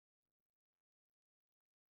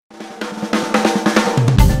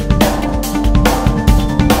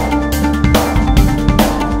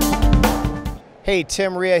Hey,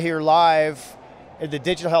 Tim Rhea here live at the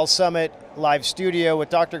Digital Health Summit live studio with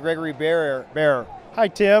Dr. Gregory Bear. Hi,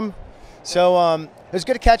 Tim. So it was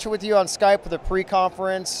good to catch up with you on Skype for the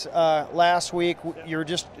pre-conference last week. You were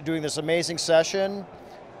just doing this amazing session.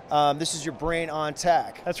 This is your Brain on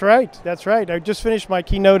Tech. That's right. That's right. I just finished my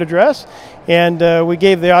keynote address, and we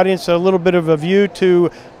gave the audience a little bit of a view to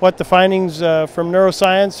what the findings from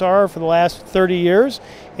neuroscience are for the last 30 years,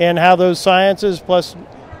 and how those sciences plus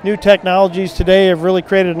new technologies today have really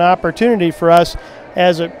created an opportunity for us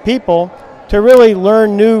as a people to really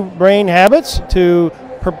learn new brain habits, to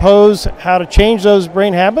propose how to change those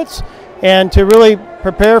brain habits, and to really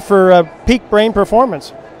prepare for peak brain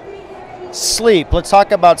performance. Sleep. Let's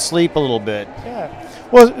talk about sleep a little bit. Yeah.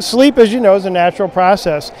 Well, sleep, as you know, is a natural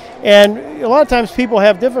process. And a lot of times people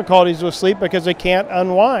have difficulties with sleep because they can't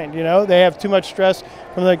unwind. You know, they have too much stress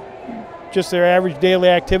from just their average daily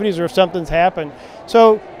activities, or if something's happened.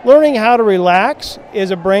 So learning how to relax is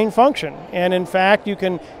a brain function. And in fact, you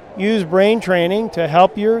can use brain training to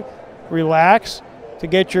help you relax, to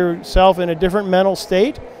get yourself in a different mental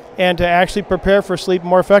state, and to actually prepare for sleep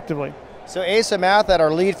more effectively. So Asa Mathat,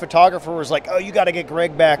 our lead photographer, was like, oh, you got to get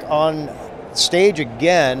Greg back on stage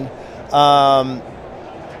again.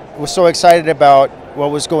 Was so excited about what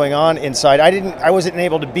was going on inside. I wasn't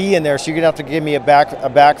able to be in there, so you're gonna have to give me a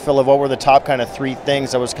backfill of what were the top kind of 3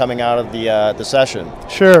 things that was coming out of the session.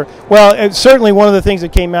 Sure. Well, certainly one of the things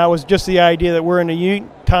that came out was just the idea that we're in a unique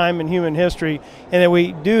time in human history, and that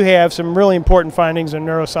we do have some really important findings in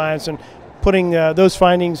neuroscience, and putting those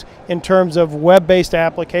findings in terms of web-based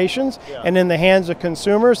applications and in the hands of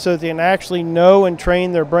consumers, so that they can actually know and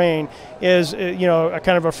train their brain is a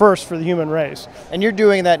kind of a first for the human race. And you're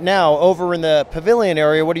doing that now over in the pavilion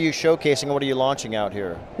area. What are you showcasing? What are you launching out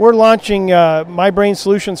here? We're launching My Brain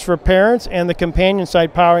Solutions for Parents and the companion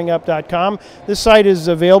site poweringup.com. This site is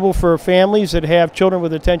available for families that have children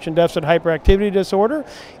with attention deficit hyperactivity disorder,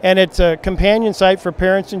 and it's a companion site for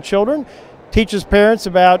parents and children. Teaches parents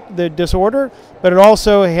about the disorder, but it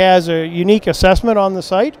also has a unique assessment on the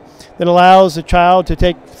site that allows the child to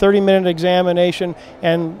take 30-minute examination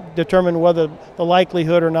and determine whether the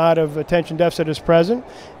likelihood or not of attention deficit is present.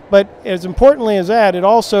 But as importantly as that, it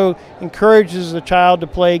also encourages the child to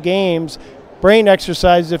play games, brain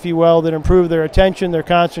exercises, if you will, that improve their attention, their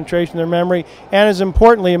concentration, their memory, and as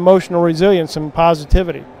importantly, emotional resilience and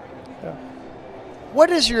positivity. What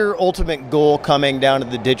is your ultimate goal coming down to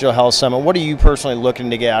the Digital Health Summit? What are you personally looking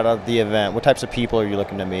to get out of the event? What types of people are you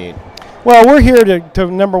looking to meet? Well, we're here to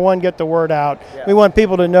number one, get the word out. Yeah. We want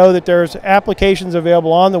people to know that there's applications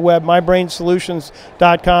available on the web,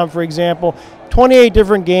 mybrainsolutions.com, for example. 28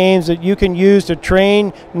 different games that you can use to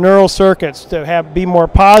train neural circuits, to be more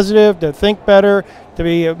positive, to think better, to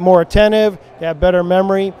be more attentive, to have better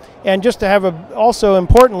memory, and just to have also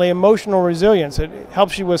importantly, emotional resilience. It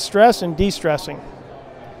helps you with stress and de-stressing.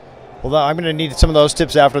 Well, I'm going to need some of those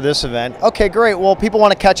tips after this event. Okay, great. Well, people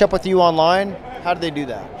want to catch up with you online. How do they do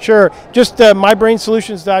that? Sure. Just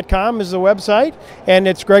mybrainsolutions.com is the website, and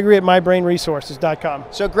it's Gregory at mybrainresources.com.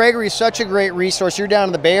 So Gregory is such a great resource. You're down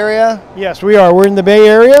in the Bay Area? Yes, we are. We're in the Bay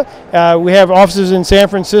Area. We have offices in San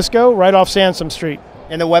Francisco, right off Sansom Street.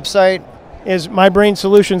 And the website? Is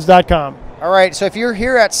mybrainsolutions.com. All right. So if you're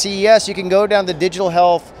here at CES, you can go down the Digital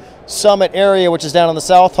Health Summit area, which is down on the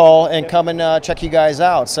South Hall, and come and check you guys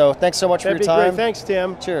out. So thanks so much for your time. Great. Thanks,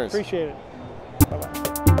 Tim. Cheers. Appreciate it.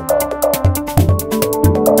 Bye-bye.